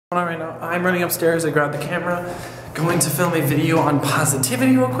On right now, I'm running upstairs. I grabbed the camera, going to film a video on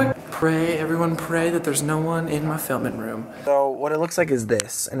positivity real quick. Pray, everyone pray that there's no one in my filming room. So what it looks like is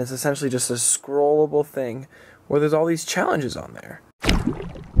this, and it's essentially just a scrollable thing where there's all these challenges on there.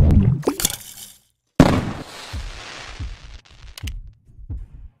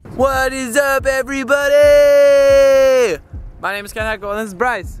 What is up, everybody? My name is Heckel, and this is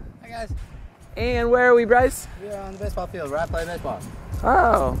Bryce. Hi guys. And where are we, Bryce? We're on the baseball field where I play baseball.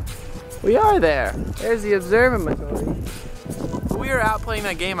 Oh, we are there. There's the observatory. We are out playing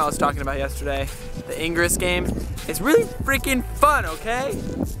that game I was talking about yesterday, the Ingress game. It's really freaking fun, okay?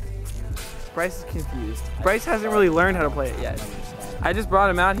 Bryce is confused. Bryce hasn't really learned how to play it yet. I just brought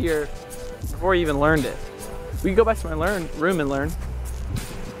him out here before he even learned it. We can go back to my room and learn.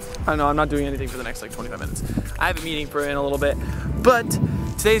 I know I'm not doing anything for the next like 25 minutes. I have a meeting for in a little bit, but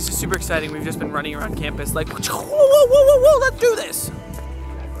today's just super exciting. We've just been running around campus like, whoa, let's do this.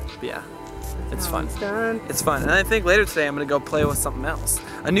 But yeah, it's fun. It's fun. And I think later today I'm gonna go play with something else.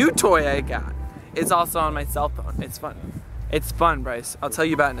 A new toy I got. It's also on my cell phone. It's fun. It's fun, Bryce. I'll tell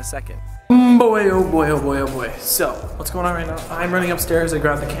you about it in a second. Boy, oh boy, oh boy, oh boy. So, what's going on right now? I'm running upstairs. I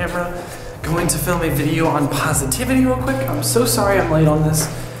grabbed the camera, going to film a video on positivity real quick. I'm so sorry I'm late on this.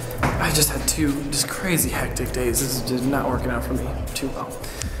 I just had two just crazy hectic days. This is just not working out for me too well.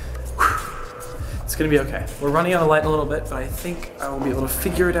 Whew. It's gonna be okay. We're running out of light in a little bit, but I think I will be able to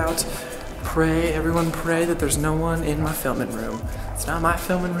figure it out. Pray, everyone pray that there's no one in my filming room. It's not my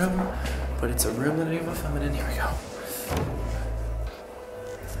filming room, but it's a room that I do my filming in. Here we go.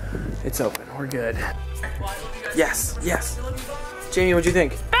 It's open, we're good. Yes, yes. Jamie, what'd you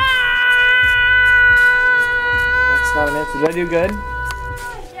think? That's not an answer. Did I do good?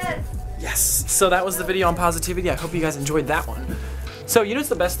 Yes, so that was the video on positivity. I hope you guys enjoyed that one. So you know what's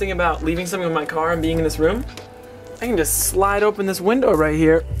the best thing about leaving something in my car and being in this room? I can just slide open this window right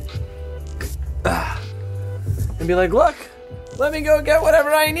here and be like, look, let me go get whatever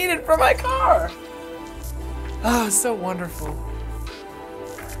I needed from my car. Oh, it's so wonderful.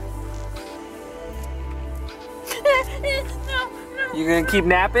 No. You gonna keep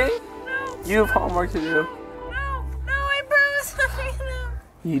napping? No. You have homework to do. No, I promise.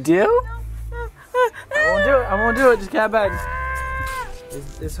 You do? No. I won't do it. Just cat back.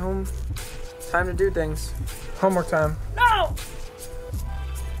 It's home. Time to do things. Homework time. No.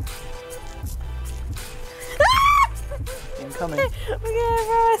 Incoming. Okay, I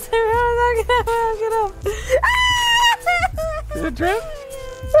promise. I'll get up. Is it drip?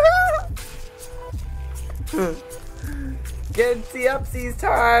 Get the upsies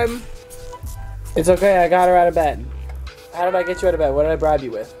time. It's okay. I got her out of bed. How did I get you out of bed? What did I bribe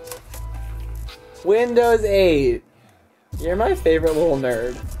you with? Windows 8. You're my favorite little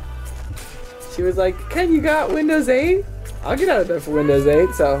nerd. She was like, Ken, you got Windows 8? I'll get out of bed for Windows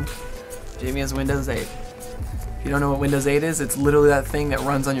 8, so. Jamie has Windows 8. If you don't know what Windows 8 is, it's literally that thing that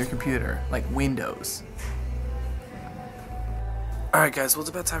runs on your computer, like Windows. Alright guys, well it's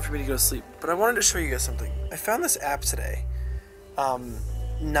about time for me to go to sleep, but I wanted to show you guys something. I found this app today.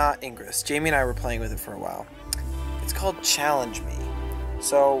 Not Ingress. Jamie and I were playing with it for a while. It's called Challenge Me.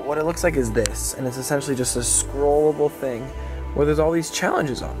 So what it looks like is this, and it's essentially just a scrollable thing where there's all these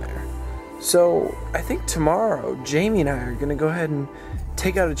challenges on there. So I think tomorrow, Jamie and I are gonna go ahead and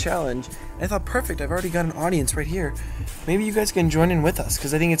take out a challenge. And I thought, perfect, I've already got an audience right here. Maybe you guys can join in with us,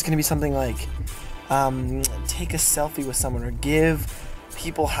 because I think it's gonna be something like, take a selfie with someone or give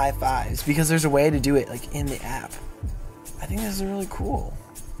people high fives, because there's a way to do it like in the app. I think this is really cool.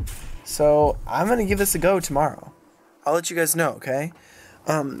 So I'm gonna give this a go tomorrow. I'll let you guys know, okay?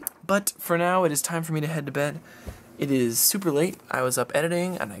 But for now, it is time for me to head to bed. It is super late. I was up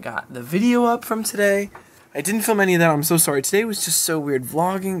editing, and I got the video up from today. I didn't film any of that. I'm so sorry. Today was just so weird.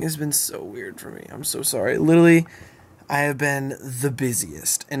 Vlogging has been so weird for me. I'm so sorry. Literally, I have been the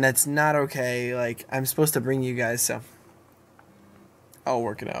busiest, and that's not okay. Like, I'm supposed to bring you guys, so I'll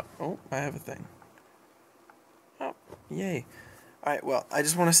work it out. Oh, I have a thing. Oh, yay. Alright, well, I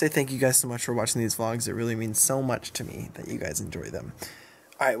just want to say thank you guys so much for watching these vlogs. It really means so much to me that you guys enjoy them.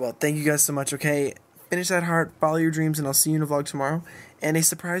 Alright, well, thank you guys so much, okay? Finish that heart, follow your dreams, and I'll see you in a vlog tomorrow. And a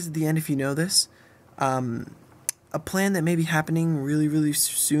surprise at the end if you know this. A plan that may be happening really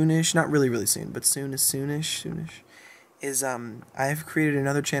soonish. Not really soon, but soonish, is I have created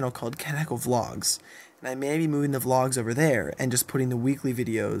another channel called Ken Heckel Vlogs. And I may be moving the vlogs over there and just putting the weekly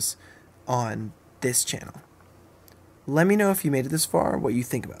videos on this channel. Let me know if you made it this far, what you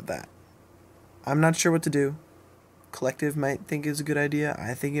think about that. I'm not sure what to do. Collective might think it's a good idea.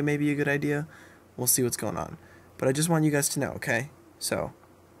 I think it may be a good idea. We'll see what's going on. But I just want you guys to know, okay? So,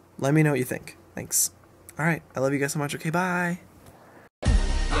 let me know what you think. Thanks. Alright, I love you guys so much. Okay, bye.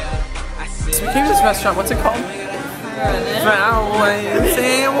 Yeah. So we came to this restaurant, what's it called?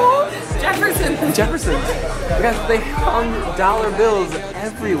 Jefferson. Jefferson's. Because they hung dollar bills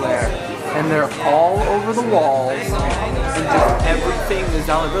everywhere. And they're all over the walls. And just everything is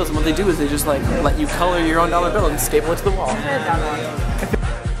dollar bills. And what they do is they just like let you color your own dollar bill and staple it to the wall.